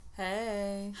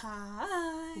Hey.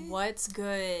 Hi. What's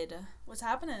good? What's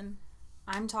happening?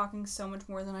 I'm talking so much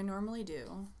more than I normally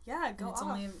do. Yeah, go and it's off.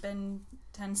 only been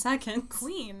 10 seconds.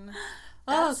 Queen.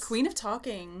 Queen of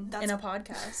talking in a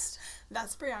podcast.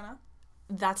 That's Brianna.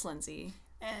 That's Lindsay.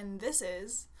 And this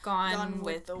is Gone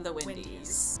with the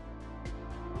Windies.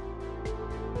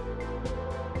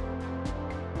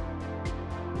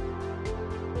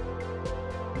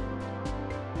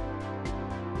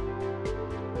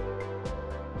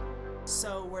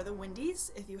 So we're the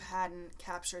Windies, if you hadn't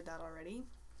captured that already.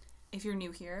 If you're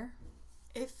new here.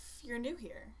 If you're new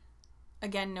here.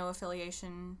 Again, no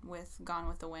affiliation with Gone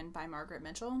with the Wind by Margaret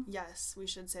Mitchell. Yes, we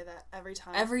should say that every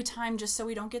time. Every time, just so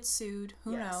we don't get sued.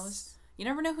 Who knows? You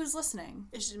never know who's listening.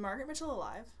 Is Margaret Mitchell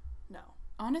alive? No.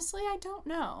 Honestly, I don't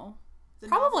know. The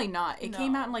Probably novel? not. It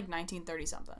came out in like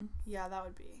 1930-something. Yeah, that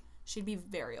would be. She'd be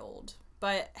very old.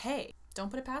 But hey, don't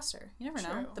put it past her. You never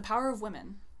know. True. The power of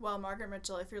women. Well, Margaret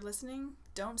Mitchell, if you're listening,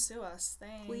 don't sue us.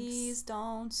 Thanks. Please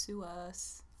don't sue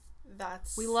us.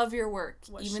 We We love your work,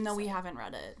 what even she though we said. haven't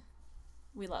read it.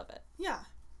 We love it. Yeah,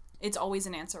 It's always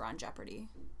an answer on Jeopardy.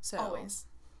 So always.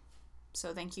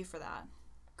 So thank you for that.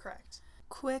 Correct.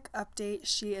 Quick update,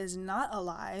 she is not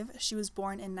alive. She was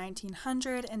born in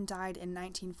 1900 and died in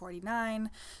 1949.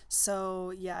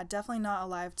 So, yeah, definitely not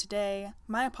alive today.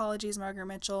 My apologies, Margaret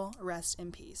Mitchell. Rest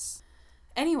in peace.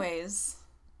 Anyways,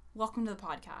 welcome to the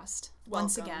podcast.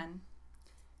 Once Welcome. again.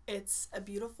 It's a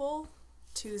beautiful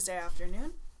Tuesday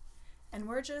afternoon, and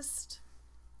we're just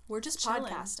chilling.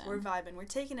 Podcasting. We're vibing. We're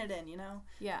taking it in, you know?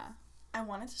 Yeah. I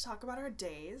wanted to talk about our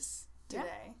days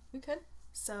today. We could.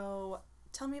 So,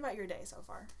 tell me about your day so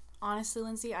far. Honestly,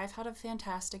 Lindsay, I've had a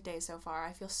fantastic day so far.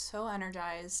 I feel so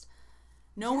energized.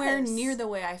 Nowhere Yes. near the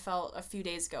way I felt a few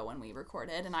days ago when we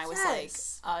recorded, and I was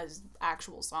Yes. like a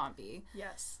actual zombie.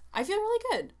 Yes. I feel really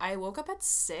good. I woke up at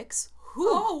 6.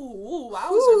 Oh,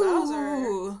 wowzer,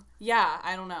 Ooh. Yeah,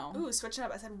 I don't know. Ooh, switching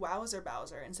up. I said wowzer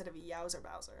Bowser instead of yowzer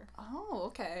Bowser. Oh,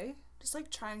 okay. Just like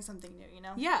trying something new, you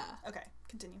know? Yeah. Okay,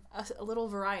 continue. A little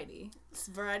variety.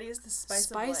 Variety is the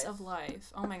spice of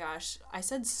life. Oh my gosh. I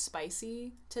said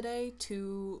spicy today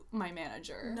to my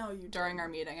manager. No, you During didn't. our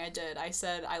meeting, I did. I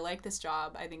said, I like this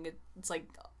job. I think it's like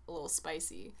a little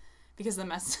spicy. Because the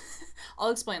mess... I'll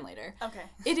explain later. Okay.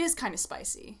 It is kind of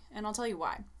spicy. And I'll tell you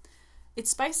why. It's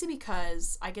spicy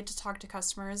because I get to talk to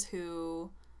customers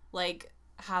who, like,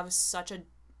 have such a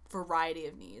variety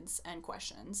of needs and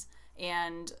questions.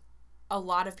 And a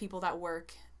lot of people that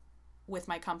work with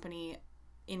my company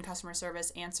in customer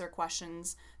service answer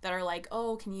questions that are like,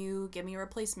 oh, can you give me a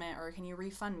replacement or can you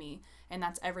refund me? And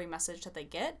that's every message that they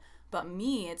get. But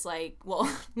me, it's like, well,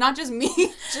 not just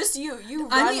me. Just you. You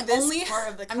I'm run the this only, part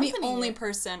of the I'm company. the only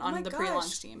person Oh on my the gosh,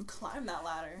 pre-launch team. Climb that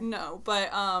ladder. No, but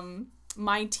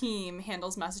my team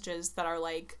handles messages that are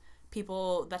like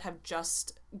people that have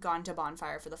just gone to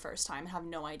Bonfire for the first time and have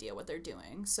no idea what they're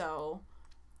doing. So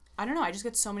I don't know. I just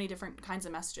get so many different kinds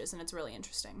of messages, and it's really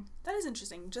interesting. That is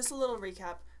interesting. Just a little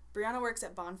recap. Brianna works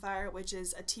at Bonfire, which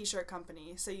is a t-shirt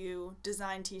company. So you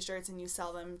design t-shirts and you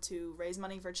sell them to raise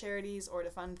money for charities or to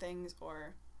fund things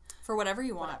or For whatever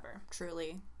you want. whatever.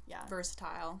 Truly. Yeah.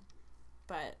 Versatile.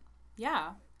 But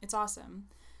yeah, it's awesome.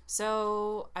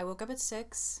 So I woke up at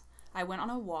 6. I went on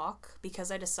a walk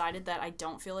because I decided that I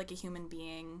don't feel like a human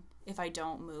being if I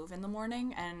don't move in the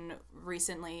morning. And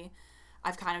recently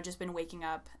I've kind of just been waking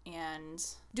up and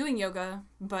doing yoga,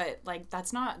 but like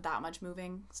that's not that much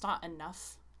moving. It's not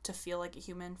enough to feel like a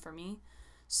human for me.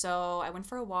 So I went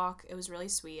for a walk. It was really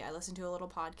sweet. I listened to a little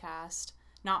podcast,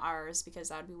 not ours because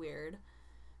that would be weird,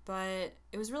 but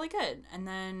it was really good. And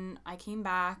then I came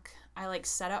back. I like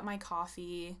set up my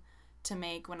coffee to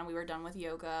make when we were done with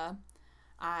yoga.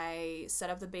 I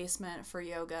set up the basement for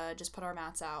yoga, just put our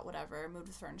mats out, whatever, moved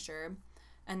the furniture.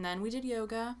 And then we did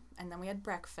yoga, and then we had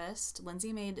breakfast.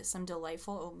 Lindsay made some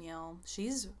delightful oatmeal.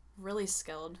 She's really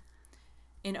skilled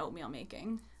in oatmeal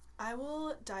making. I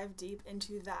will dive deep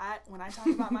into that when I talk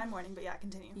about my morning, but yeah,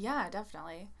 continue. Yeah,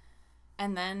 definitely.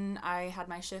 And then I had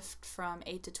my shift from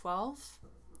 8 to 12,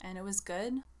 and it was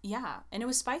good. Yeah, and it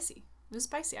was spicy. It was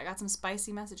spicy. I got some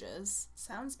spicy messages.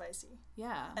 Sounds spicy.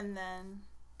 Yeah.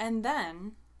 And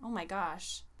then, oh my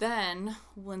gosh. Then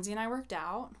Lindsay and I worked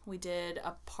out. We did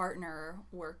a partner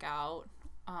workout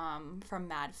from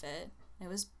MadFit. It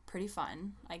was pretty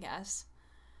fun, I guess.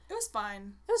 it was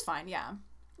fine. It was fine, yeah.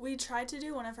 We tried to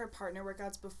do one of her partner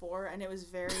workouts before, and it was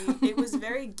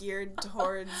very geared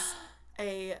towards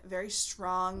a very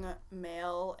strong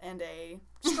male and a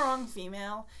strong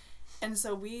female. And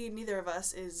so neither of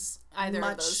us is either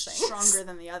much of those things. stronger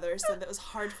than the other, so that was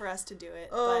hard for us to do it.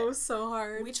 Oh, so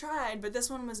hard. We tried, but this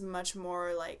one was much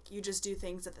more like you just do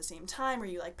things at the same time, or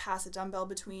you like pass a dumbbell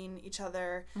between each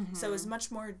other. Mm-hmm. So it was much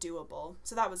more doable.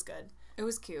 So that was good. It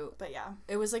was cute. But yeah.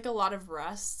 It was like a lot of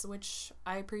rests, which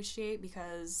I appreciate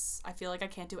because I feel like I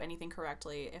can't do anything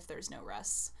correctly if there's no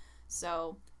rests.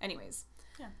 So, anyways.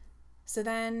 Yeah. So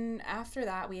then after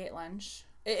that, we ate lunch.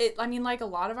 I mean, like, a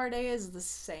lot of our day is the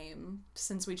same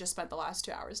since we just spent the last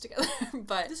 2 hours together.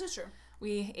 But this is true.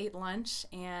 We ate lunch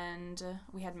and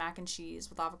we had mac and cheese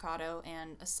with avocado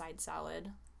and a side salad.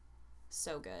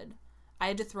 So good. I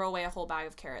had to throw away a whole bag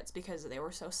of carrots because they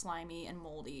were so slimy and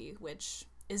moldy, which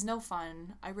is no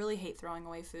fun. I really hate throwing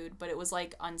away food, but it was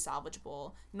like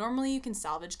unsalvageable. Normally you can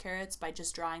salvage carrots by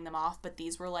just drying them off, but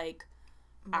these were like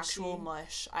mushy. Actual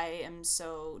mush. I am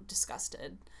so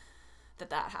disgusted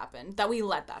that happened. That we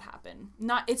let that happen.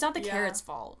 It's not the carrots'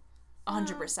 fault.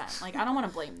 100%. Like, I don't want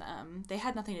to blame them. They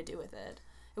had nothing to do with it.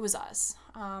 It was us.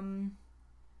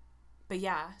 But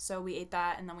yeah, so we ate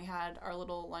that and then we had our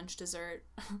little lunch dessert.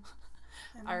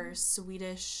 Our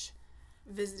Swedish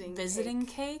visiting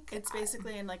cake. It's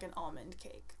basically in like an almond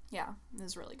cake. Yeah, it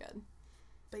was really good.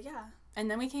 But yeah. And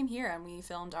then we came here and we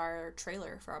filmed our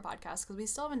trailer for our podcast because we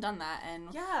still haven't done that. And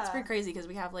it's pretty crazy because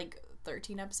we have like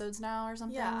 13 episodes now or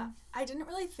something. Yeah. I didn't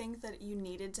really think that you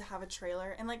needed to have a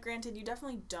trailer. And like, granted, you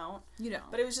definitely don't. You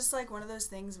don't. But it was just like one of those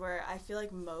things where I feel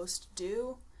like most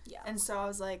do. Yeah. And so I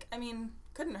was like, I mean,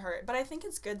 couldn't hurt. But I think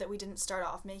it's good that we didn't start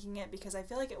off making it because I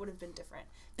feel like it would have been different.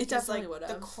 Because, it definitely would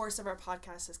have. The course of our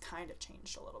podcast has kind of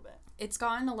changed a little bit. It's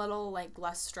gotten a little like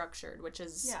less structured, which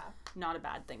is not a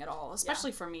bad thing at all,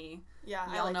 especially for me.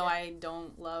 Yeah, y'all know I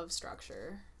don't love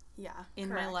structure. Yeah, in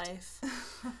my life.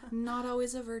 Not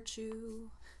always a virtue.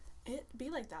 It be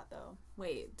like that though.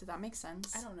 Wait, did that make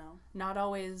sense? I don't know. Not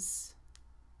always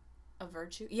a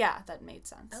virtue? Yeah, that made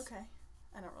sense. Okay.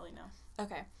 I don't really know.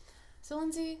 Okay. So,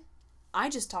 Lindsay, I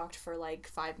just talked for like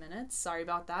 5 minutes. Sorry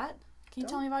about that. Can you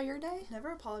tell me about your day? Never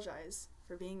apologize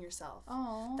for being yourself.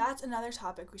 Oh. That's another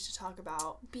topic we should talk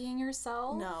about. Being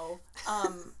yourself? No.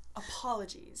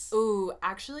 Apologies. Ooh,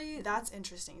 actually. That's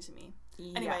interesting to me.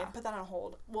 Yeah. Anyway, put that on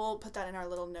hold. We'll put that in our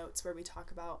little notes where we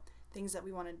talk about things that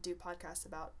we want to do podcasts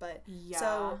about. But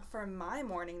so for my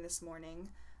morning this morning,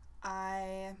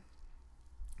 I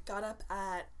got up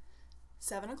at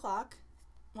 7 o'clock.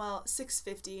 Well,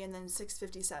 6:50 and then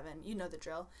 6:57. You know the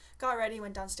drill. Got ready,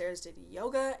 went downstairs, did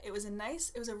yoga. It was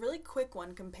a really quick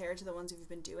one compared to the ones we've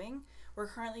been doing. We're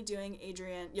currently doing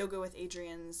Yoga with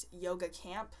Adrian's Yoga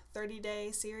Camp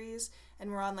 30-day series, and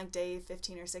we're on like day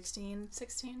 15 or 16.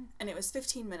 16. And it was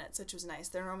 15 minutes, which was nice.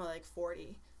 They're normally like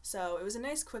 40. So it was a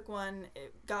nice quick one.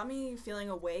 It got me feeling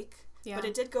awake. Yeah. But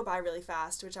it did go by really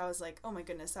fast, which I was like, oh my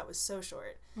goodness, that was so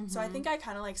short. Mm-hmm. So I think I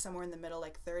kind of like somewhere in the middle,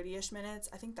 like 30-ish minutes.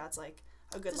 I think that's like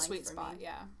a good length sweet for spot, me.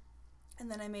 Yeah.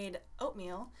 And then I made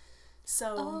oatmeal.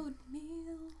 So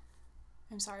oatmeal.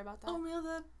 I'm sorry about that. Oatmeal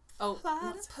the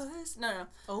platypus. No.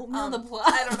 Oatmeal the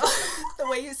platypus. I don't know.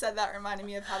 The way you said that reminded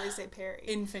me of how they say Perry.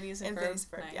 In Phineas and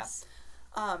Ferb. Nice.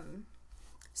 Yeah.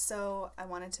 So I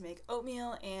wanted to make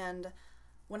oatmeal, and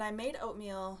when I made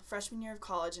oatmeal freshman year of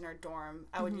college in our dorm,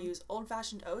 I would use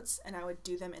old-fashioned oats, and I would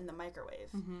do them in the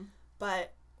microwave. Mm-hmm.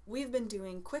 But we've been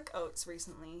doing quick oats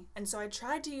recently, and so I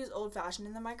tried to use old-fashioned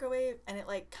in the microwave, and it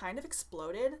like kind of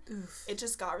exploded. Oof. It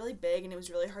just got really big, and it was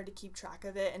really hard to keep track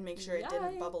of it and make sure it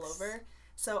didn't bubble over.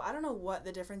 So I don't know what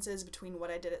the difference is between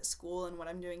what I did at school and what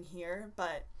I'm doing here,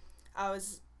 but I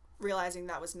was realizing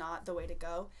that was not the way to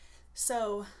go.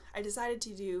 So I decided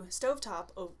to do stovetop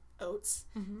oats,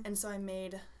 and so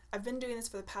I've been doing this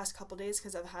for the past couple days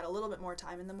because I've had a little bit more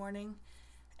time in the morning,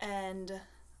 and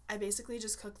I basically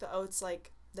just cook the oats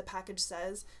like the package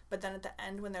says, but then at the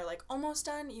end when they're like almost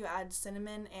done, you add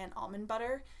cinnamon and almond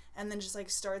butter, and then just like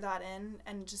stir that in,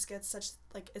 and it just gets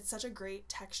it's such a great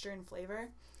texture and flavor.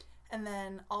 And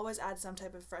then always add some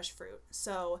type of fresh fruit.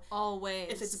 So always,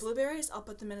 if it's blueberries, I'll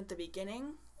put them in at the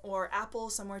beginning, or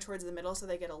apples somewhere towards the middle so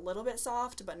they get a little bit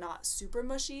soft but not super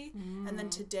mushy. And then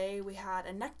today we had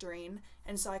a nectarine,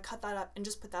 and so I cut that up and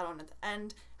just put that on at the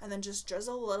end, and then just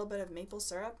drizzle a little bit of maple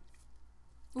syrup.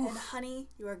 Oof. And honey,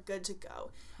 you are good to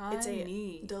go. Honey. It's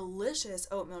a delicious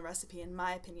oatmeal recipe in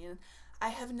my opinion. I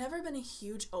have never been a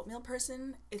huge oatmeal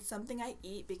person. It's something I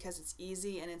eat because it's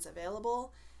easy and it's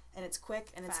available and it's quick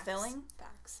and it's filling.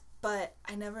 Facts. But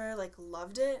I never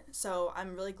loved it, so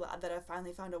I'm really glad that I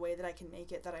finally found a way that I can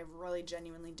make it that I really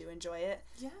genuinely do enjoy it.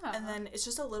 Yeah. And then it's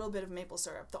just a little bit of maple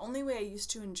syrup. The only way I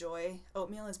used to enjoy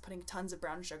oatmeal is putting tons of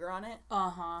brown sugar on it.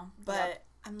 But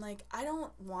I'm like, I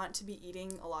don't want to be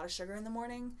eating a lot of sugar in the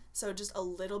morning, so just a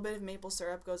little bit of maple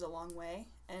syrup goes a long way.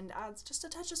 and adds just a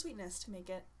touch of sweetness to make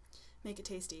it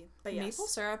tasty. But yes. Maple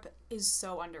syrup is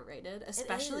so underrated,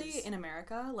 especially in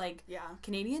America. Like, yeah.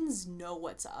 Canadians know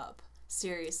what's up.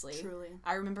 Seriously. Truly.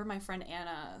 I remember my friend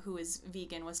Anna, who is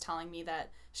vegan, was telling me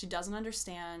that she doesn't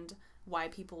understand why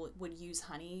people would use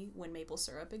honey when maple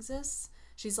syrup exists.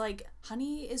 She's like,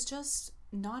 honey is just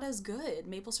not as good.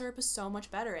 Maple syrup is so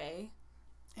much better,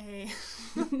 eh?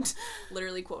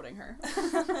 Literally quoting her.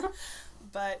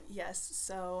 But yes,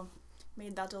 so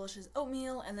made that delicious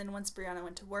oatmeal, and then once Brianna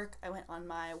went to work, I went on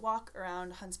my walk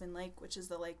around Huntsman Lake, which is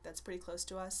the lake that's pretty close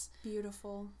to us.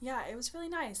 Beautiful. Yeah, it was really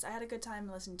nice. I had a good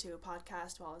time listening to a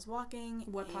podcast while I was walking.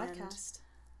 What podcast?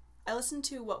 I listened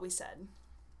to What We Said.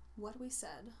 What We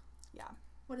Said? Yeah.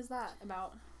 What is that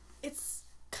about? It's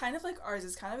kind of like ours.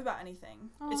 It's kind of about anything.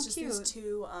 Oh, it's just cute. these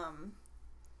two,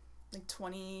 like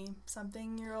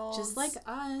 20-something-year-olds. Just like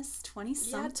us,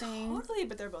 20-something. Yeah, totally,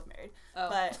 but they're both married. Oh.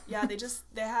 But yeah,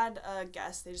 they had a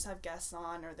guest. They just have guests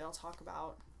on, or they'll talk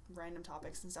about random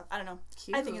topics and stuff. I don't know.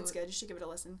 Cute. I think it's good. You should give it a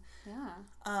listen.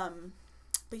 Yeah.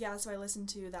 But yeah, so I listened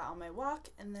to that on my walk,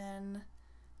 and then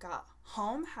got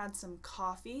home, had some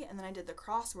coffee, and then I did the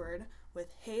crossword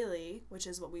with Haley, which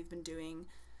is what we've been doing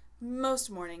most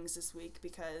mornings this week,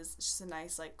 because it's just a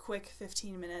nice, like, quick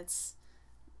 15 minutes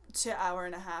to hour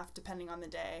and a half, depending on the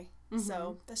day. Mm-hmm.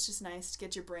 So that's just nice to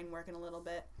get your brain working a little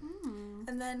bit. Mm.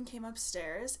 And then came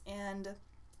upstairs, and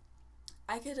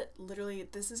I could literally,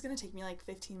 this is going to take me like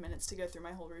 15 minutes to go through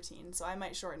my whole routine, so I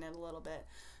might shorten it a little bit.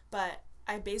 But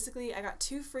I got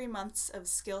 2 free months of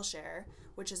Skillshare,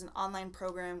 which is an online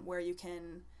program where you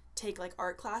can take like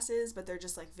art classes, but they're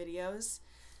just like videos.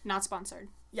 Not sponsored.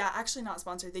 Yeah, actually not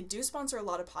sponsored. They do sponsor a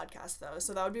lot of podcasts though,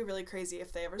 so that would be really crazy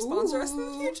if they ever sponsor us in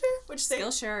the future.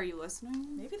 Skillshare, are you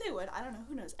listening? Maybe they would. I don't know.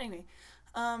 Who knows? Anyway,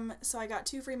 so I got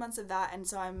 2 free months of that, and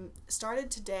so I'm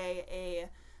started today a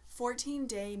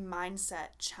 14-day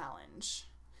mindset challenge,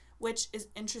 which is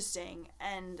interesting.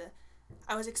 And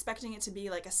I was expecting it to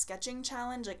be like a sketching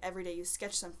challenge, like every day you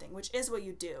sketch something, which is what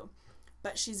you do.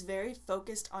 But she's very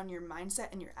focused on your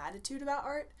mindset and your attitude about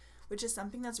art, which is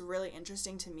something that's really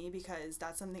interesting to me because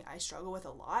that's something I struggle with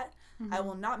a lot. Mm-hmm. I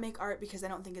will not make art because I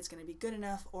don't think it's going to be good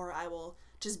enough, or I will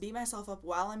just beat myself up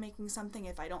while I'm making something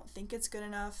if I don't think it's good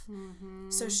enough.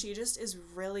 Mm-hmm. So she just is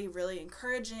really, really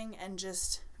encouraging and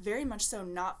just very much so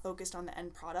not focused on the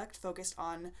end product, focused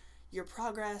on your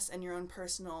progress and your own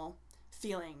personal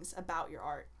feelings about your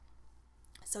art.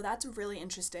 So that's really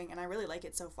interesting, and I really like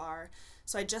it so far.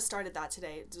 So I just started that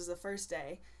today. It was the first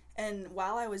day. And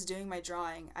while I was doing my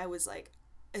drawing, I was like,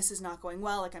 this is not going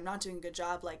well. Like, I'm not doing a good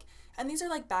job. Like, and these are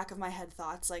like back of my head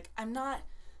thoughts. Like, I'm not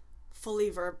fully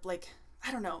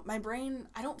I don't know. My brain,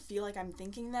 I don't feel like I'm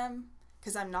thinking them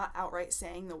because I'm not outright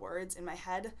saying the words in my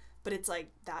head, but it's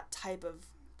like that type of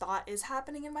thought is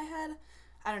happening in my head.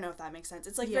 I don't know if that makes sense.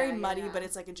 It's like very muddy, but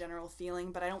it's like a general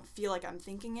feeling, but I don't feel like I'm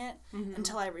thinking it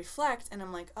until I reflect, and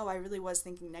I'm like, oh, I really was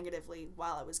thinking negatively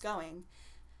while I was going.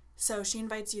 So she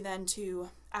invites you then to,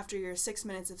 after your 6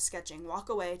 minutes of sketching, walk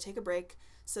away, take a break.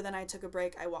 So then I took a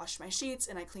break, I washed my sheets,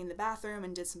 and I cleaned the bathroom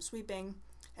and did some sweeping,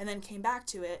 and then came back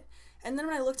to it. And then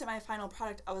when I looked at my final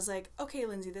product, I was like, okay,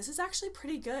 Lindsay, this is actually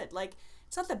pretty good. Like,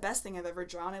 it's not the best thing I've ever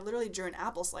drawn. I literally drew an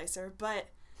apple slicer, but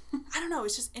I don't know,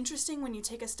 it's just interesting when you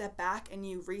take a step back and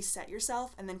you reset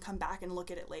yourself and then come back and look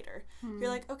at it later. You're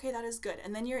like, okay, that is good.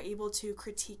 And then you're able to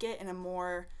critique it in a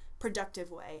more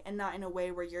productive way and not in a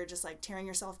way where you're just like tearing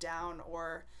yourself down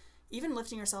or even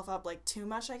lifting yourself up like too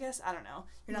much, I guess. I don't know.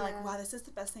 You're not like, wow, this is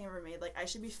the best thing I ever made. Like, I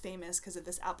should be famous because of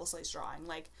this apple slice drawing.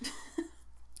 Like,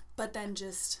 but then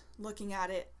just looking at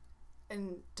it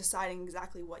and deciding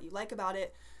exactly what you like about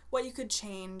it, what you could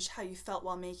change, how you felt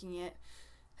while making it,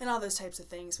 and all those types of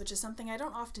things, which is something I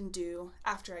don't often do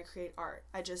after I create art.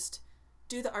 I just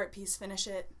do the art piece, finish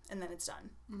it, and then it's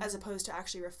done, as opposed to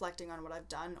actually reflecting on what I've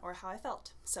done or how I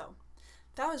felt. So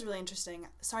that was really interesting.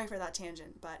 Sorry for that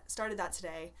tangent, but started that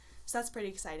today, so that's pretty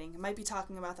exciting. I might be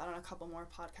talking about that on a couple more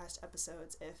podcast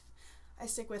episodes if I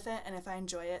stick with it and if I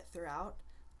enjoy it throughout,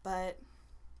 but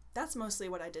that's mostly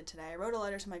what I did today. I wrote a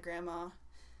letter to my grandma,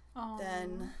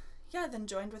 then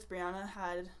joined with Brianna,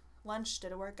 had lunch,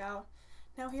 did a workout.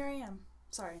 Now here I am.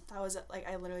 Sorry, that was like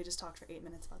I literally just talked for 8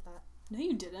 minutes about that. No,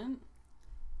 you didn't.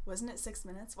 Wasn't it 6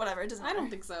 minutes? Whatever, it doesn't matter. I don't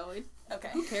think so. Okay.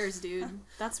 Who cares, dude?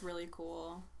 That's really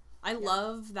cool. I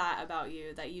love that about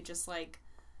you, that you just like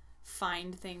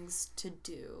find things to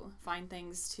do, find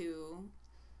things to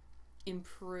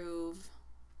improve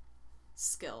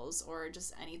skills or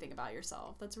just anything about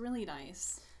yourself. That's really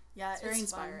nice. Yeah, it's very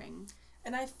inspiring. Fun.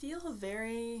 And I feel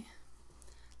very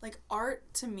like art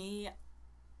to me,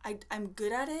 I'm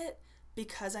good at it,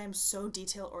 because I am so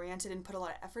detail oriented and put a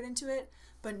lot of effort into it,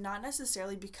 but not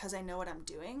necessarily because I know what I'm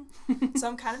doing. So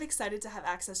I'm kind of excited to have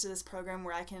access to this program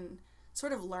where I can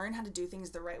sort of learn how to do things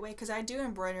the right way, because I do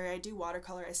embroidery, I do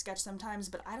watercolor, I sketch sometimes,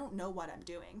 but I don't know what I'm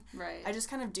doing. Right. I just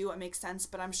kind of do what makes sense,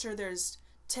 but I'm sure there's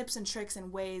tips and tricks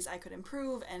and ways I could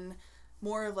improve, and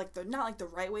more of like the, not like the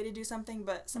right way to do something,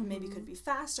 but some maybe could be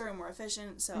faster and more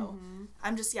efficient. So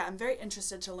I'm very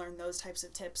interested to learn those types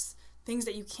of tips, things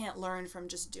that you can't learn from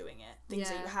just doing it, things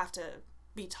that you have to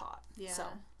be taught. Yeah. So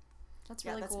that's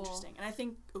really that's cool. interesting. And I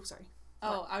think, sorry.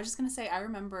 Oh, I was just going to say, I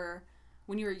remember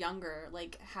when you were younger,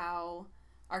 like how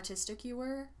artistic you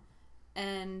were,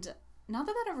 and not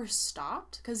that ever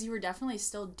stopped, because you were definitely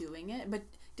still doing it, but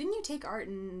didn't you take art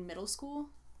in middle school?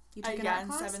 You took an art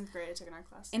class? In 7th grade I took an art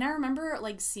class. And I remember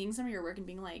like seeing some of your work and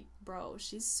being like, bro,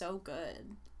 she's so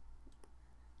good.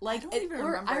 Like, I don't even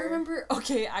remember. I remember,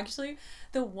 okay, actually,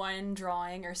 the one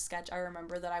drawing or sketch I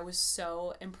remember that I was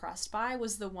so impressed by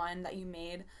was the one that you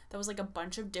made that was like a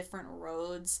bunch of different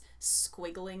roads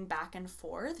squiggling back and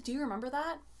forth. Do you remember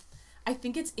that? I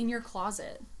think it's in your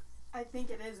closet. I think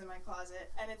it is in my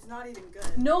closet, and it's not even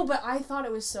good. No, but I thought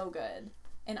it was so good,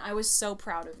 and I was so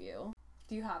proud of you.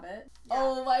 Do you have it? Yeah.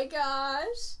 Oh my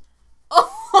gosh.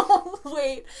 Oh,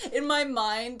 wait. In my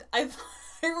mind, I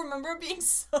remember being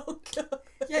so good.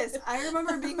 Yes, I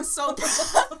remember being so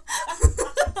proud.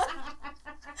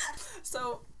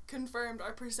 So, confirmed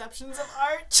our perceptions of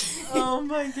art. Oh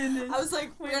my goodness. I was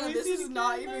like, Brianna, this is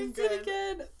not even good.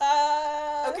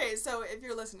 Okay, so if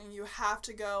you're listening, you have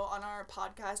to go on our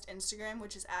podcast Instagram,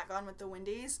 which is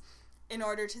 @GoneWithTheWindies, in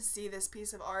order to see this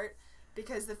piece of art.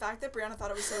 Because the fact that Brianna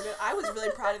thought it was so good, I was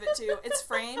really proud of it too. It's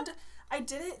framed. I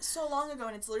did it so long ago,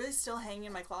 and it's literally still hanging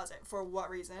in my closet. For what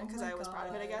reason? Because I was proud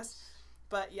of it, I guess.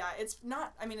 But yeah, it's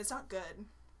not good.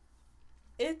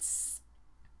 It's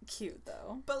cute,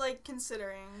 though. But, like,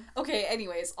 considering... Okay,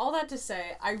 anyways, all that to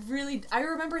say, I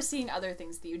remember seeing other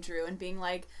things that you drew and being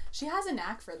like, she has a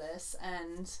knack for this,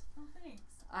 and... Oh, thanks.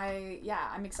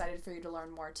 I'm excited for you to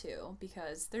learn more, too,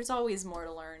 because there's always more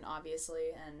to learn,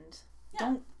 obviously, and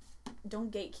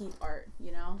don't gatekeep art,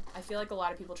 you know? I feel like a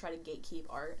lot of people try to gatekeep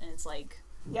art, and it's like,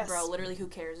 bro, literally, who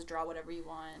cares? Draw whatever you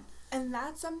want. And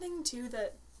that's something, too,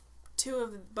 that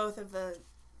both of the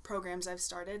programs I've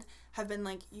started have been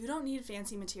like, you don't need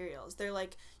fancy materials. They're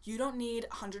like, you don't need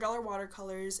 $100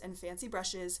 watercolors and fancy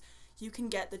brushes. You can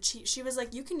get the cheap... She was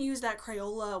like, you can use that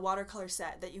Crayola watercolor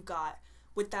set that you got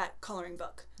with that coloring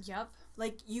book. Yep.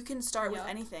 Like, you can start with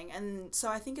anything. And so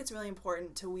I think it's really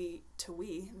important to we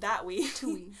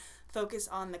focus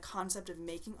on the concept of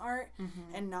making art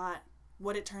and not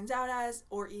what it turns out as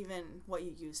or even what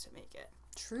you use to make it.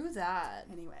 True that.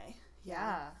 Anyway.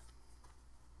 Yeah.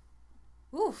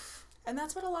 Oof. And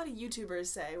that's what a lot of YouTubers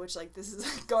say, which, like, this is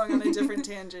going on a different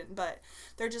tangent, but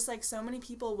they're just like, so many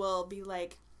people will be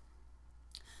like,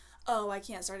 oh, I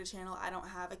can't start a channel, I don't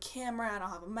have a camera, I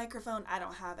don't have a microphone, I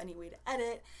don't have any way to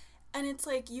edit. And it's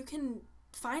like, you can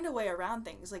find a way around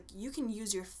things. Like, you can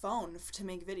use your phone to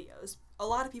make videos. A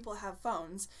lot of people have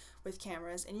phones with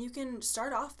cameras, and you can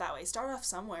start off that way. Start off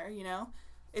somewhere, you know?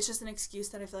 It's just an excuse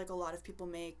that I feel like a lot of people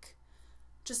make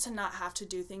just to not have to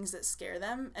do things that scare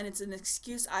them. And it's an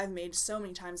excuse I've made so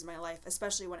many times in my life,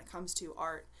 especially when it comes to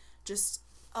art. Just,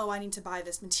 oh, I need to buy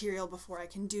this material before I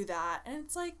can do that. And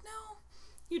it's like, no,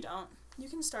 you don't. You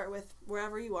can start with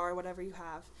wherever you are, whatever you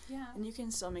have. Yeah. And you can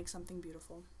still make something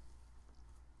beautiful.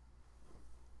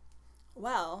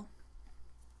 Well,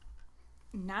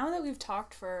 now that we've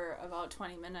talked for about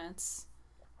 20 minutes,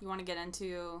 you want to get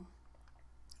into...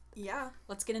 Yeah.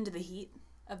 Let's get into the heat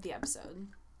of the episode.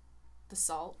 The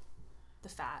salt, the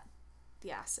fat,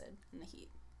 the acid, and the heat.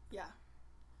 Yeah.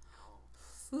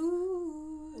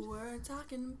 Food. We're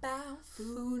talking about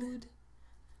food.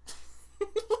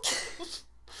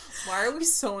 Why are we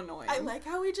so annoying? I like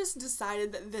how we just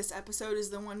decided that this episode is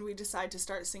the one we decide to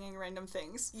start singing random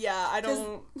things. Yeah, I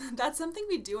don't... That's something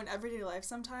we do in everyday life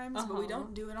sometimes, but we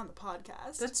don't do it on the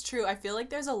podcast. That's true. I feel like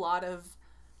there's a lot of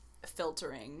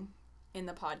filtering in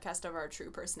the podcast of our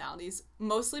true personalities,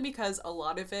 mostly because a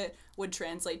lot of it would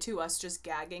translate to us just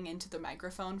gagging into the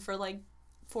microphone for like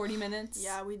 40 minutes.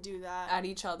 Yeah, we do that. At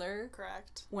each other.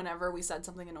 Correct. Whenever we said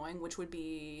something annoying, which would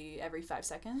be every 5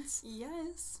 seconds.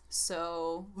 Yes.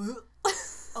 So...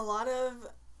 a lot of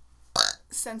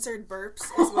censored burps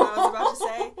is what I was about to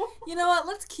say. You know what?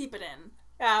 Let's keep it in.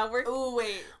 Yeah, we're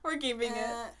keeping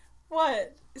it.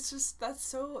 What? It's just, that's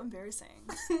so embarrassing.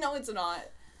 No, it's not.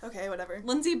 Okay, whatever.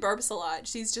 Lindsay burps a lot.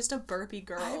 She's just a burpy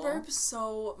girl. I burp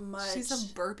so much. She's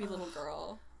a burpy little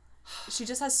girl. She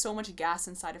just has so much gas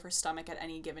inside of her stomach at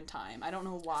any given time. I don't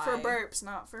know why. For burps,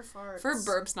 not for farts. For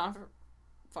burps, not for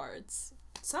farts.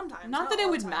 Sometimes. Not that it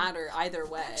all would the time. matter either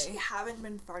way. I actually haven't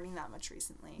been farting that much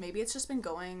recently. Maybe it's just been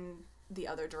going the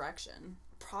other direction.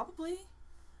 Probably.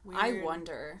 Weird. I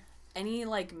wonder. Any,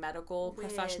 like, medical Weird.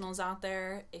 professionals out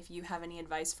there, if you have any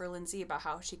advice for Lindsay about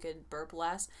how she could burp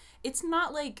less, it's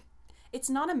not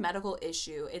a medical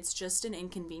issue. It's just an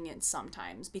inconvenience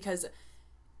sometimes, because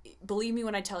believe me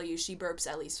when I tell you, she burps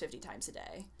at least 50 times a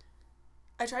day.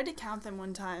 I tried to count them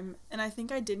one time, and I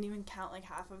think I didn't even count, like,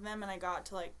 half of them, and I got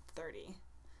to, like, 30.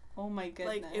 Oh my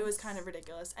goodness. Like, it was kind of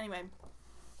ridiculous. Anyway.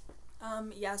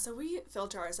 Yeah, so we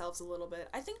filter ourselves a little bit.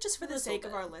 I think just for the sake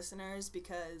of our listeners,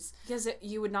 because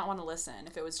you would not want to listen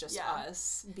if it was just Yeah.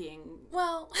 us being...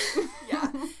 Well,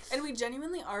 yeah. And we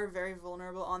genuinely are very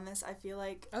vulnerable on this. I feel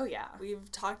like Oh, yeah.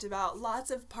 we've talked about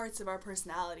lots of parts of our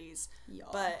personalities, Y'all.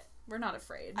 but We're not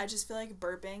afraid. I just feel like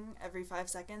burping every 5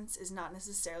 seconds is not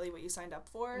necessarily what you signed up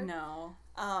for. No.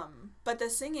 But the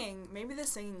singing, maybe the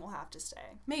singing will have to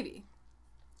stay. Maybe.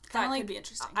 That Kinda could be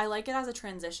interesting. I like it as a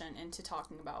transition into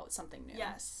talking about something new.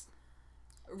 Yes.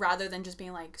 Rather than just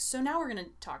being like, so now we're going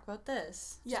to talk about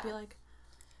this. Yeah. Just be like,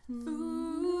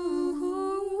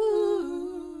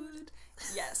 food.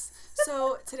 Yes.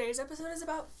 So today's episode is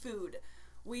about food.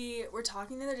 We were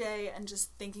talking the other day and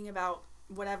just thinking about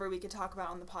whatever we could talk about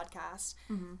on the podcast.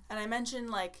 Mm-hmm. And I mentioned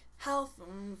like health,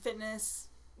 fitness,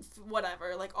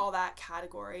 whatever, like all that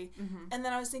category. Mm-hmm. And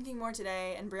then I was thinking more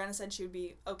today, and Brianna said she would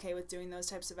be okay with doing those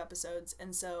types of episodes.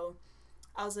 And so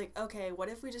I was like, okay, what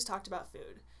if we just talked about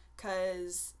food?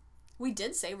 Because We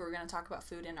did say we were going to talk about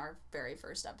food in our very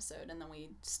first episode, and then we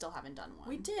still haven't done one.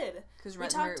 we did. Because we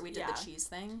we did yeah. the cheese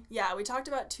thing. Yeah, we talked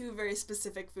about 2 very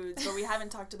specific foods, but we haven't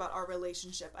talked about our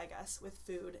relationship, I guess, with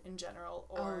food in general.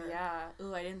 Or, Oh, yeah.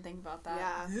 Ooh, I didn't think about that.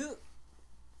 Yeah.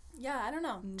 Yeah, I don't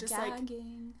know. Just like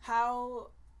Gagging. how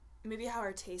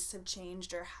our tastes have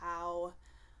changed, or how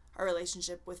our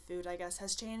relationship with food, I guess,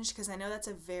 has changed. Because I know it's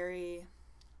a very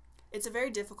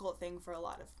difficult thing for a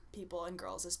lot of people, and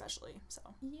girls especially. So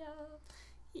Yeah.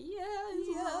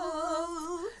 yeah.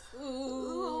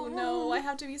 Ooh, no, I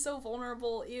have to be so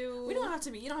vulnerable. Ew. We don't have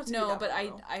to be. You don't have to. No, be that but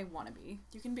vulnerable. I want to be.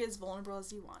 You can be as vulnerable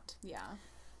as you want. Yeah.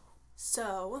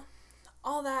 So,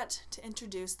 all that to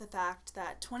introduce the fact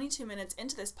that 22 minutes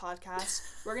into this podcast,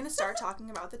 we're going to start talking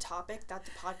about the topic that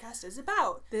the podcast is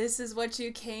about. This is what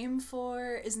you came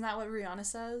for. Isn't that what Rihanna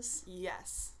says?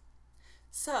 Yes.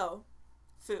 So,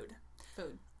 food.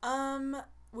 Food.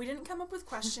 We didn't come up with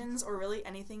questions or really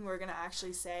anything we're going to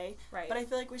actually say. Right. But I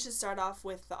feel like we should start off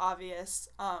with the obvious.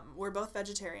 We're both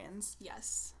vegetarians.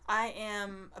 Yes. I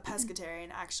am a pescatarian,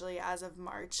 actually, as of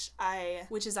March.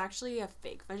 Which is actually a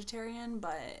fake vegetarian,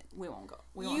 but we won't go.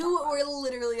 We won't You talk about were it.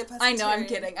 literally a pescatarian. I know,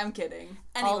 I'm kidding.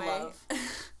 All Anyway. love.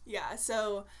 Yeah,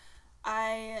 so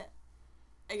I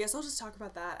guess I'll just talk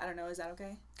about that. I don't know, is that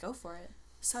okay? Go for it.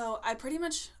 So I've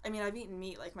eaten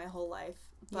meat like my whole life,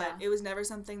 but Yeah. it was never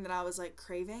something that I was like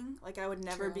craving. Like I would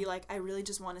never True. be like, I really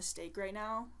just want a steak right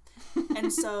now.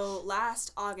 And so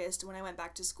last August when I went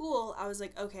back to school, I was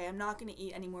like, okay, I'm not going to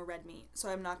eat any more red meat. So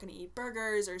I'm not going to eat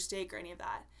burgers or steak or any of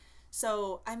that.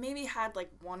 So I maybe had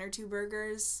like 1 or 2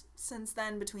 burgers since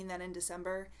then, between then and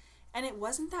December. And it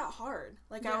wasn't that hard.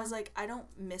 Like Yeah. I was like, I don't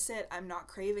miss it. I'm not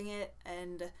craving it.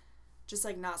 And just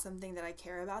like not something that I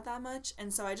care about that much.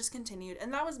 And so I just continued.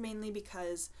 And that was mainly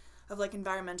because of like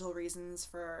environmental reasons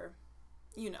for,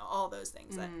 all those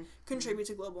things that contribute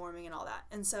to global warming and all that.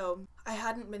 And so I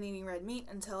hadn't been eating red meat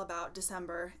until about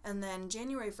December. And then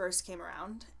January 1st came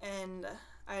around and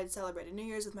I had celebrated New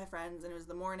Year's with my friends and it was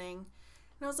the morning.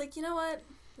 And I was like, you know what?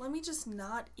 Let me just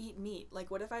not eat meat. Like,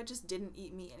 what if I just didn't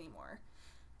eat meat anymore?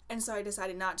 And so I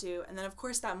decided not to. And then, of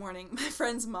course, that morning, my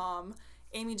friend's mom,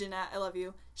 Amy Jeanette, I love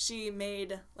you, she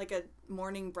made like a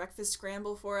morning breakfast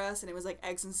scramble for us, and it was like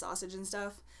eggs and sausage and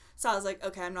stuff. So I was like,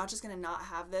 okay, I'm not just gonna not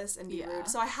have this and be rude.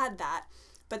 So I had that.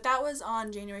 But that was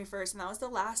on January 1st, and that was the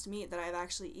last meat that I've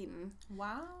actually eaten.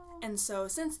 Wow. And so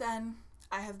since then,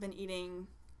 I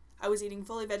was eating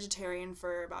fully vegetarian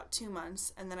for about 2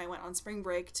 months, and then I went on spring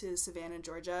break to Savannah,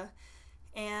 Georgia,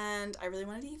 and I really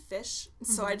wanted to eat fish,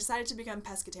 so I decided to become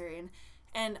pescatarian.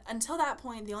 And until that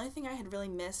point, the only thing I had really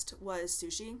missed was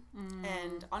sushi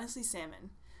and honestly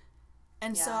salmon.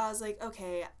 And so I was like,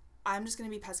 okay, I'm just going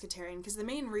to be pescatarian, because the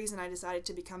main reason I decided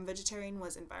to become vegetarian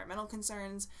was environmental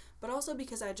concerns, but also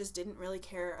because I just didn't really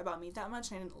care about meat that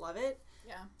much and I didn't love it.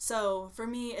 Yeah. So for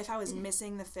me, if I was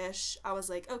missing the fish, I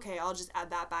was like, okay, I'll just add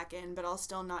that back in, but I'll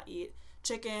still not eat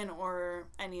chicken or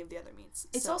any of the other meats.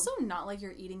 It's So- also not like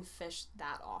you're eating fish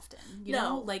that often. You No.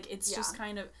 know? Like, it's just Yeah.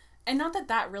 kind of... And not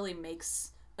that really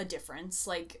makes a difference.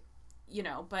 Like,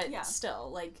 but Yeah.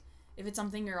 still, like, if it's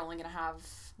something you're only going to have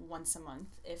once a month,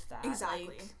 if that. Exactly.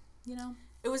 Like,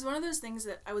 it was one of those things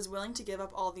that I was willing to give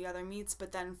up all the other meats,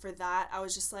 but then for that, I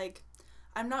was just like,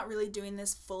 I'm not really doing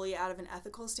this fully out of an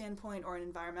ethical standpoint or an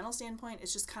environmental standpoint.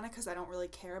 It's just kind of because I don't really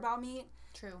care about meat.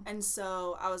 True. And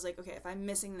so I was like, okay, if I'm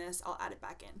missing this, I'll add it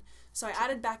back in. So I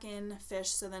added back in fish.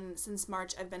 So then since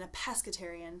March, I've been a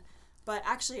pescatarian. But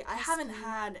actually, I haven't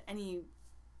had any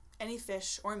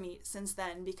fish or meat since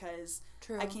then because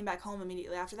True. I came back home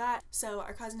immediately after that. So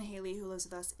our cousin Haley, who lives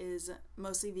with us, is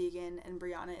mostly vegan, and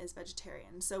Brianna is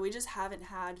vegetarian. So we just haven't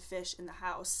had fish in the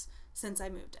house since I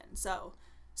moved in. So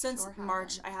since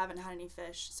March, I haven't had any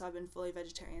fish. So I've been fully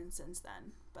vegetarian since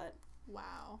then. But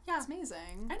wow. Yeah. That's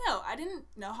amazing. I know. I didn't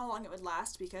know how long it would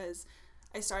last because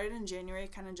I started in January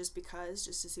kind of just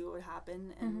to see what would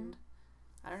happen. And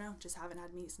I don't know, just haven't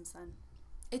had meat since then.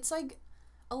 It's like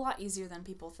a lot easier than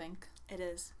people think. It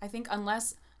is. I think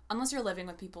unless you're living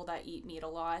with people that eat meat a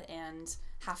lot and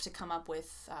have to come up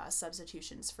with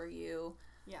substitutions for you.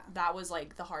 Yeah. That was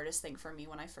like the hardest thing for me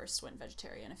when I first went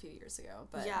vegetarian a few years ago.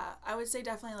 But yeah, I would say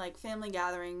definitely like family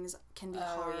gatherings can be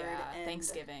hard. Yeah. And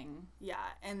Thanksgiving. Yeah,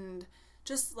 and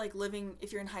just like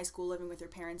if you're in high school, living with your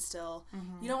parents still,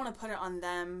 you don't want to put it on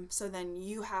them. So then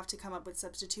you have to come up with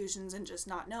substitutions and just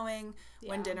not knowing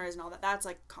when dinner is and all that. That's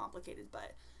like complicated.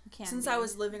 But since I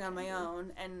was living on my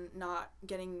own and not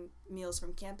getting meals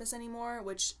from campus anymore,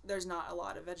 which there's not a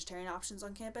lot of vegetarian options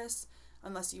on campus,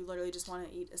 unless you literally just want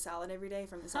to eat a salad every day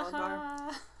from the salad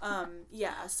bar.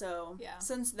 So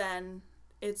since then,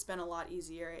 it's been a lot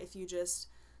easier if you just,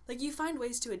 like, you find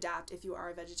ways to adapt if you are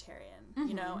a vegetarian,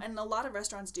 you know? And a lot of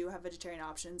restaurants do have vegetarian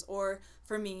options, or,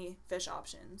 for me, fish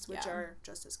options, which are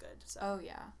just as good. So. Oh,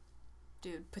 yeah.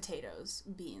 Dude, potatoes,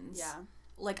 beans. Yeah.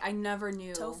 Like, I never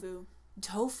knew...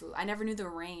 Tofu. I never knew the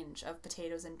range of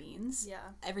potatoes and beans. Yeah.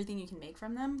 Everything you can make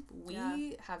from them.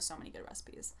 We have so many good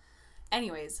recipes.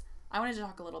 Anyways, I wanted to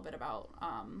talk a little bit about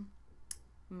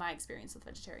my experience with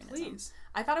vegetarianism. Please.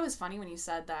 I thought it was funny when you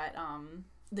said that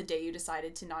the day you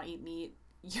decided to not eat meat,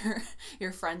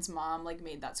 your friend's mom like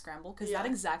made that scramble, because that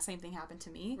exact same thing happened to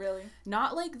me. Really?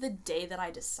 Not like the day that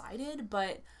I decided,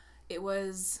 but it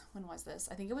was, when was this?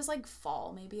 I think it was like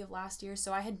fall maybe of last year.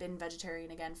 So I had been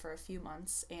vegetarian again for a few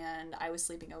months, and I was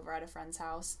sleeping over at a friend's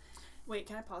house. Wait,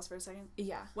 can I pause for a second?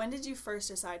 Yeah. When did you first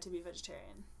decide to be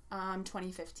vegetarian?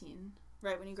 2015.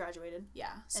 Right, when you graduated?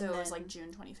 Yeah. So it was like June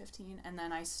 2015, and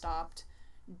then I stopped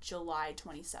July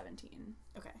 2017.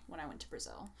 Okay. When I went to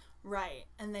Brazil. Right.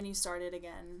 And then you started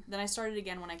again. Then I started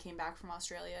again when I came back from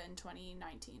Australia in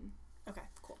 2019. Okay,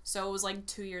 cool. So it was like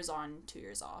 2 years on, 2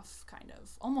 years off, kind of.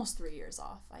 Almost 3 years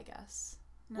off, I guess.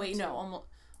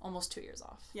 Almost 2 years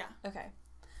off. Yeah. Okay.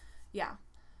 Yeah.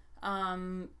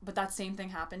 But that same thing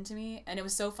happened to me, and it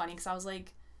was so funny because I was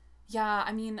like, yeah,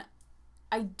 I mean,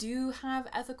 I do have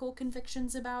ethical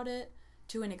convictions about it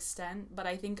to an extent, but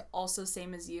I think also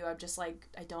same as you, I'm just like,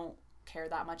 I don't care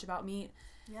that much about meat.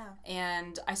 Yeah.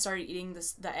 And I started eating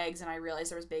the eggs, and I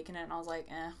realized there was bacon in it, and I was like,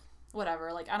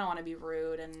 whatever, like, I don't want to be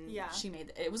rude, and she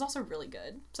made it was also really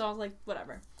good, so I was like,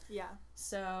 whatever. Yeah.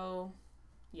 So,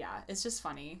 yeah, it's just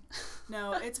funny.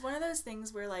 No, it's one of those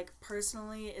things where, like,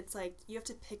 personally, it's like, you have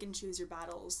to pick and choose your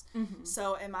battles. Mm-hmm.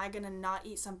 So, am I gonna not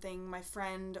eat something my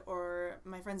friend or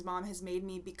my friend's mom has made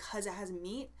me because it has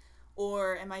meat?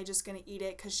 Or am I just gonna eat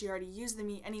it because she already used the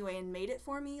meat anyway and made it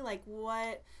for me? Like,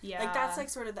 what? Yeah. Like, that's, like,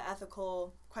 sort of the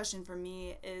ethical question for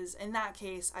me is, in that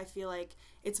case, I feel like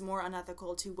it's more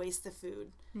unethical to waste the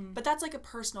food. But that's, like, a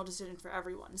personal decision for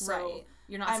everyone. So, right.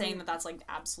 You're not saying that that's, like,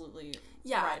 absolutely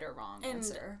right or wrong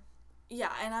answer.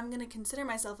 Yeah, and I'm gonna consider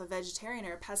myself a vegetarian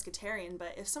or a pescatarian,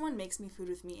 but if someone makes me food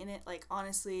with meat in it, like,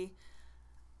 honestly,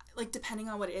 like, depending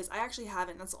on what it is, I actually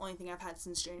haven't. That's the only thing I've had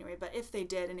since January. But if they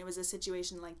did, and it was a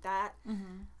situation like that,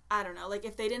 I don't know. Like,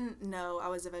 if they didn't know I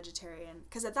was a vegetarian,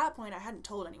 because at that point I hadn't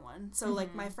told anyone. So,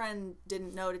 like, my friend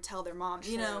didn't know to tell their mom,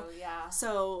 you know? Yeah.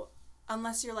 So,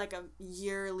 unless you're, like, a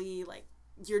yearly, like,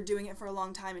 you're doing it for a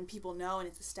long time and people know and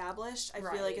it's established, I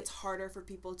feel like it's harder for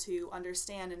people to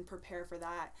understand and prepare for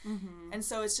that. And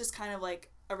so it's just kind of,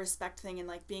 like, a respect thing and,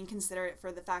 like, being considerate for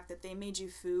the fact that they made you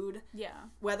food,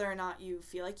 whether or not you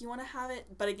feel like you want to have it.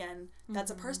 But again,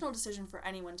 that's a personal decision for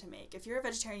anyone to make. If you're a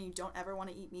vegetarian and you don't ever want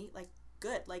to eat meat, like,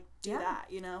 good, like, do that,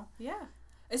 you know? Yeah.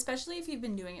 Especially if you've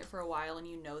been doing it for a while and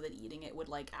you know that eating it would,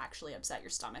 like, actually upset your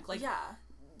stomach. Like,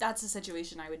 that's a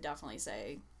situation I would definitely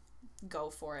say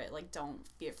go for it. Like, don't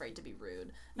be afraid to be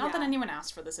rude. Not that anyone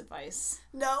asked for this advice.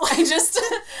 No. I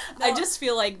just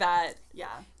feel like that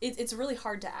it's really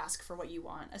hard to ask for what you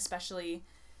want, especially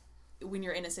when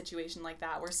you're in a situation like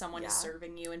that where someone is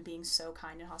serving you and being so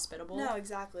kind and hospitable. No,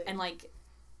 exactly. And, like,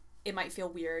 it might feel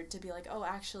weird to be like, oh,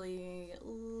 actually,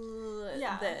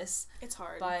 this. It's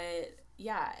hard. But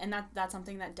yeah, and that's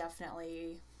something that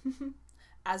definitely,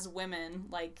 as women,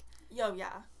 like, Oh, yeah.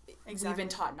 Exactly. we've been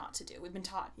taught not to do. We've been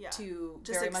taught to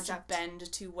just very accept. much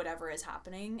bend to whatever is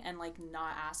happening and, like,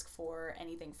 not ask for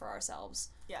anything for ourselves.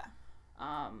 Yeah.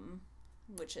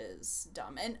 Which is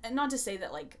dumb. And not to say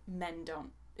that, like, men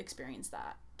don't experience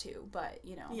that too, but,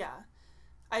 you know. Yeah.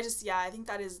 I think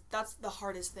that's the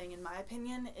hardest thing, in my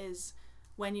opinion, is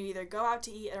when you either go out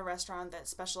to eat at a restaurant that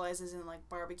specializes in, like,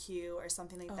 barbecue or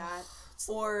something like that,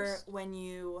 or when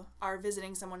you are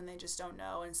visiting someone and they just don't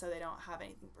know and so they don't have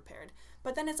anything prepared.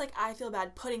 But then it's like, I feel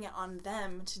bad putting it on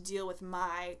them to deal with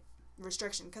my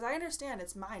restriction, because I understand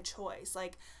it's my choice.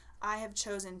 Like, I have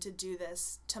chosen to do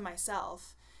this to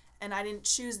myself, and I didn't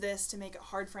choose this to make it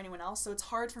hard for anyone else, so it's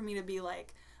hard for me to be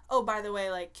like, oh, by the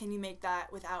way, like, can you make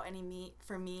that without any meat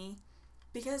for me?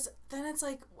 Because then it's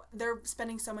like, they're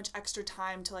spending so much extra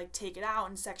time to, like, take it out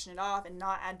and section it off and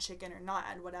not add chicken or not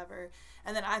add whatever.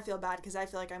 And then I feel bad because I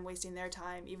feel like I'm wasting their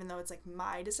time, even though it's, like,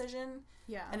 my decision.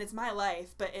 Yeah. And it's my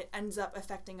life, but it ends up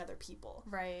affecting other people.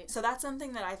 Right. So that's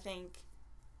something that I think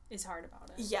is hard about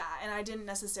it. Yeah, and I didn't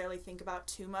necessarily think about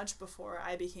too much before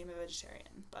I became a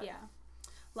vegetarian. But yeah.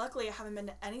 Luckily, I haven't been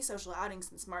to any social outings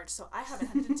since March, so I haven't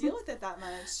had to deal with it that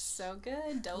much. So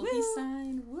good. Dolby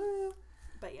sign. Woo.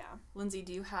 But yeah. Lindsay,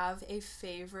 do you have a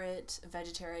favorite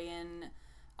vegetarian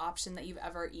option that you've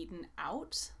ever eaten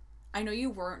out? I know you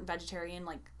weren't vegetarian,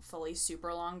 like, fully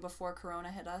super long before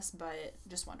Corona hit us, but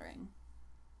just wondering.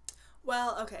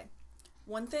 Well, okay.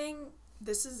 One thing,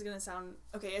 this is going to sound...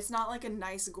 Okay, it's not like a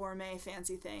nice gourmet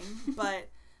fancy thing, but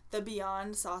the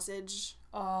Beyond Sausage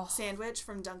sandwich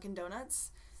from Dunkin'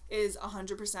 Donuts is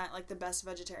 100% like the best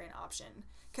vegetarian option.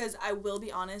 Because I will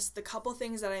be honest, the couple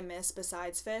things that I miss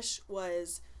besides fish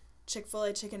was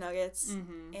Chick-fil-A chicken nuggets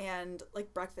and,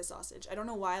 like, breakfast sausage. I don't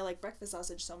know why I like breakfast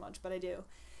sausage so much, but I do.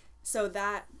 So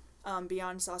that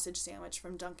Beyond Sausage sandwich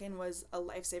from Dunkin' was a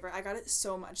lifesaver. I got it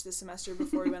so much this semester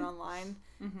before we went online.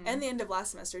 And the end of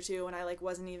last semester, too, when I, like,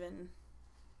 wasn't even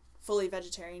fully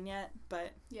vegetarian yet.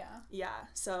 But, yeah.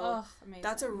 So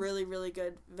that's a really, really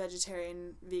good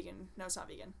vegetarian, vegan... No, it's not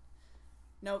vegan.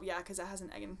 Nope, yeah, because it has an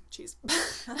egg and cheese.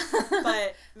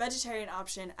 But vegetarian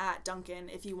option at Dunkin'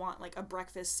 if you want, like, a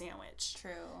breakfast sandwich.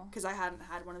 True. Because I hadn't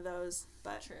had one of those,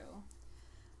 but... True.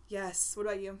 Yes. What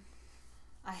about you?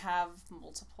 I have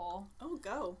multiple. Oh,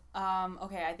 go.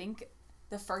 Okay, I think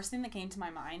the first thing that came to my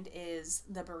mind is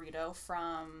the burrito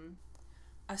from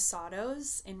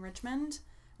Asado's in Richmond,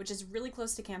 which is really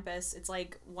close to campus. It's,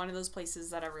 like, one of those places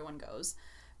that everyone goes.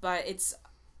 But it's...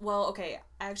 Well, okay,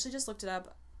 I actually just looked it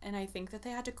up. And I think that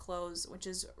they had to close, which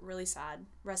is really sad.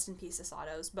 Rest in peace,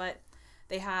 Asado's. But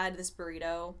they had this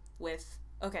burrito with...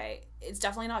 Okay, it's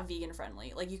definitely not vegan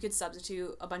friendly. Like, you could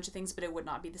substitute a bunch of things, but it would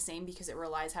not be the same because it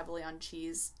relies heavily on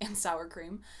cheese and sour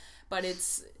cream. But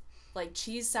it's, like,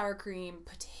 cheese, sour cream,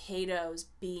 potatoes,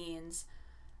 beans,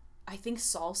 I think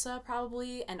salsa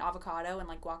probably, and avocado and,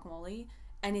 like, guacamole.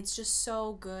 And it's just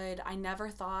so good. I never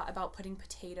thought about putting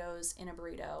potatoes in a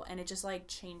burrito. And it just, like,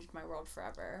 changed my world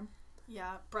forever.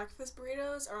 Yeah, breakfast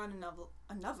burritos are on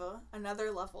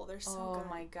another level. They're so good. Oh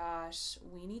my gosh.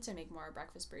 We need to make more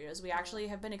breakfast burritos. We actually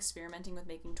have been experimenting with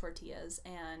making tortillas.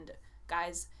 And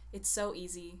guys, it's so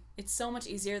easy. It's so much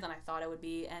easier than I thought it would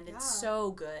be. And it's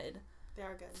so good. They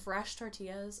are good. Fresh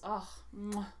tortillas. Oh,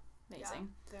 amazing. Yeah,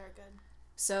 they're good.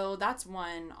 So that's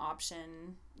one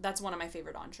option. That's one of my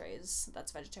favorite entrees.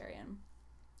 That's vegetarian.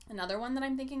 Another one that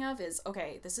I'm thinking of is,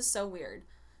 okay, this is so weird,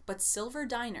 but Silver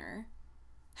Diner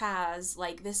has,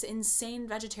 like, this insane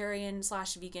vegetarian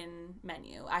 / vegan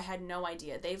menu. I had no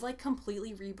idea. They've, like,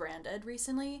 completely rebranded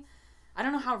recently. I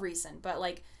don't know how recent, but,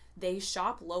 like, they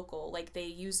shop local. Like, they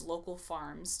use local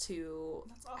farms to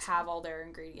have all their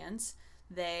ingredients.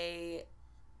 They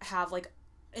have, like,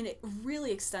 a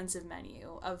really extensive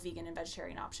menu of vegan and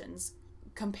vegetarian options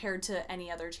compared to any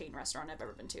other chain restaurant I've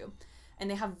ever been to. And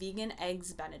they have vegan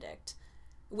eggs Benedict,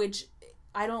 which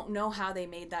I don't know how they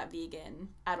made that vegan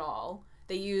at all.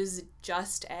 They use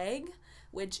just egg,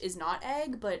 which is not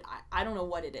egg, but I don't know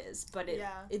what it is, but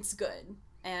it's good.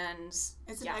 And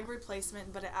it's an egg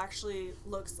replacement, but it actually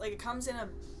looks like it comes in a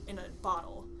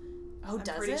bottle. Oh, I'm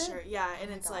does pretty it? Sure. Yeah, and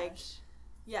it's like,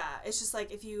 it's just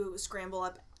like if you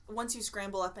once you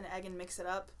scramble up an egg and mix it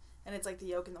up, and it's like the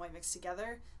yolk and the white mixed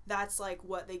together, that's like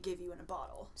what they give you in a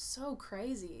bottle. So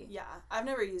crazy. Yeah, I've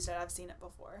never used it. I've seen it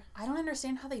before. I don't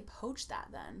understand how they poach that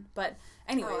then, but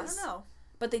anyways. Oh, I don't know.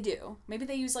 But they do. Maybe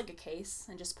they use, like, a case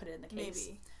and just put it in the case.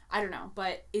 Maybe. I don't know,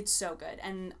 but it's so good.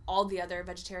 And all the other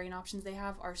vegetarian options they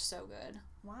have are so good.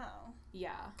 Wow.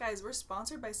 Yeah. Guys, we're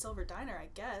sponsored by Silver Diner, I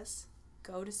guess.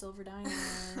 Go to Silver Diner.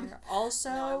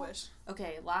 Also... No, I wish.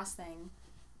 Okay, last thing.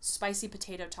 spicy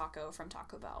potato taco from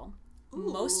Taco Bell. Ooh.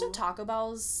 Most of Taco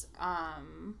Bell's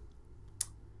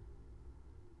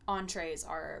entrees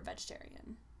are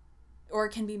vegetarian. Or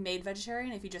can be made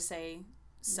vegetarian if you just say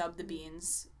sub the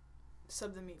beans.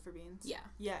 Sub the meat for beans. Yeah.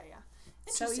 Yeah.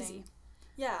 So Interesting. easy.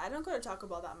 Yeah, I don't go to Taco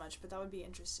Bell that much, but that would be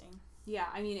interesting. Yeah,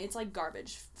 I mean, it's like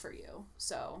garbage for you,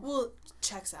 so. Well,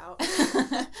 checks out.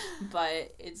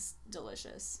 But it's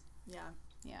delicious. Yeah.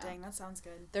 Yeah. Dang, that sounds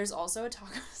good. There's also a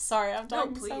Taco... Sorry, I'm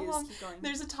talking please, so long. keep going.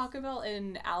 There's a Taco Bell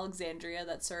in Alexandria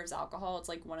that serves alcohol. It's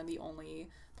like one of the only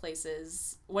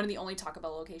Taco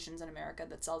Bell locations in America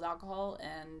that sells alcohol,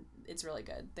 and it's really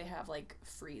good. They have like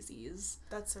freezies.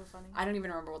 That's so funny. I don't even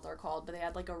remember what they're called, but they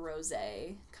had like a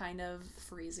rosé kind of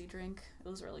freezy drink. It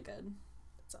was really good.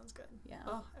 That sounds good. Yeah.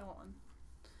 Oh, I want one.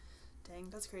 Dang,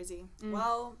 that's crazy. Mm.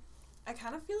 Well, I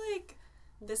kind of feel like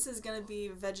this is going to be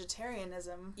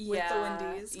vegetarianism with the Yeah,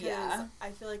 Wendy's. yeah.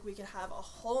 I feel like we could have a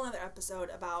whole other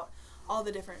episode about all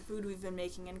the different food we've been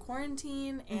making in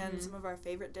quarantine and some of our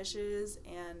favorite dishes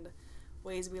and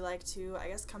ways we like to, I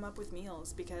guess, come up with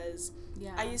meals, because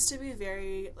Yeah. I used to be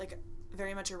very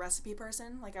much a recipe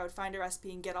person. Like, I would find a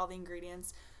recipe and get all the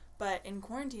ingredients, but in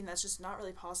quarantine that's just not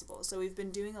really possible. So we've been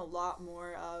doing a lot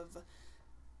more of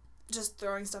just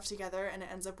throwing stuff together, and it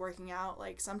ends up working out,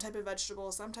 like some type of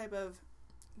vegetable, some type of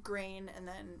grain, and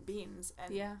then beans,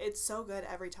 and Yeah. it's so good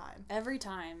every time. Every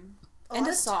time. A And lot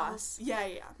a of sauce. Yeah.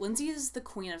 Lindsay is the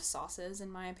queen of sauces,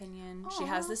 in my opinion. She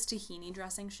has Aw. this tahini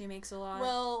dressing she makes a lot.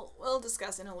 Well, we'll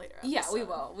discuss in a later episode. yeah, we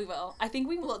will. I think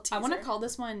we will. Little I want to teaser. call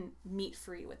this one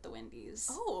meat-free with the Wendy's.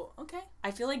 Oh, okay.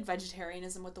 I feel like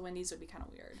vegetarianism with the Wendy's would be kind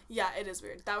of weird. Yeah, it is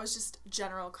weird. That was just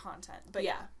general content, but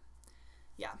yeah,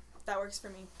 that works for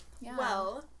me. Yeah.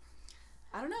 Well,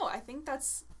 I don't know. I think I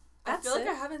That's feel like it.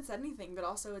 I haven't said anything, but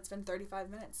also it's been 35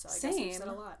 minutes, so I guess we've said a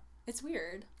Same. lot. It's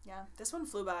weird. Yeah, this one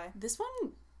flew by. This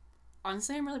one,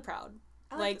 honestly, I'm really proud.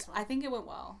 I like this one. I think it went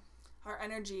well. Our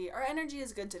energy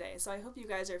is good today, so I hope you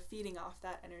guys are feeding off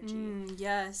that energy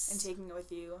Yes. and taking it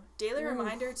with you. Daily Ooh.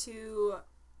 reminder to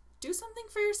do something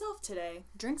for yourself today.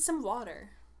 Drink some water.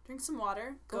 Drink some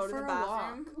water. Go Go to for the a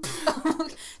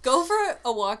bathroom. Go for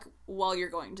a walk while you're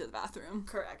going to the bathroom.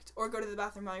 Correct. Or go to the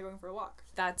bathroom while you're going for a walk.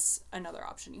 That's another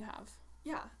option you have.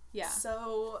 Yeah. Yeah.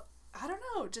 So, I don't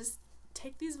know. Just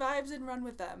take these vibes and run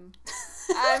with them.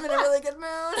 I'm in a really good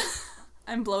mood.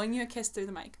 I'm blowing you a kiss through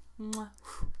the mic. Mwah.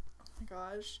 Oh my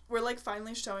gosh. We're like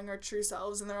finally showing our true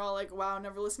selves, and they're all like, wow,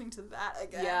 never listening to that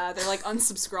again. Yeah, they're like,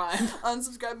 unsubscribe.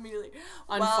 Unsubscribe immediately.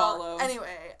 Unfollow. Well,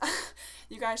 anyway,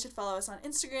 you guys should follow us on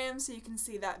Instagram so you can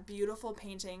see that beautiful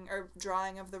painting or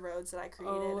drawing of the roads that I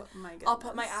created. Oh my goodness. I'll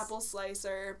put my apple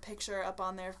slicer picture up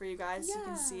on there for you guys so you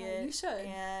can see Yeah, it. you should.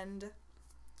 And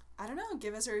I don't know,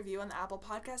 give us a review on the Apple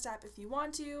Podcast app if you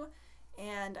want to.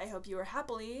 And I hope you are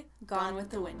happily Gone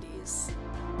with the Wendy's.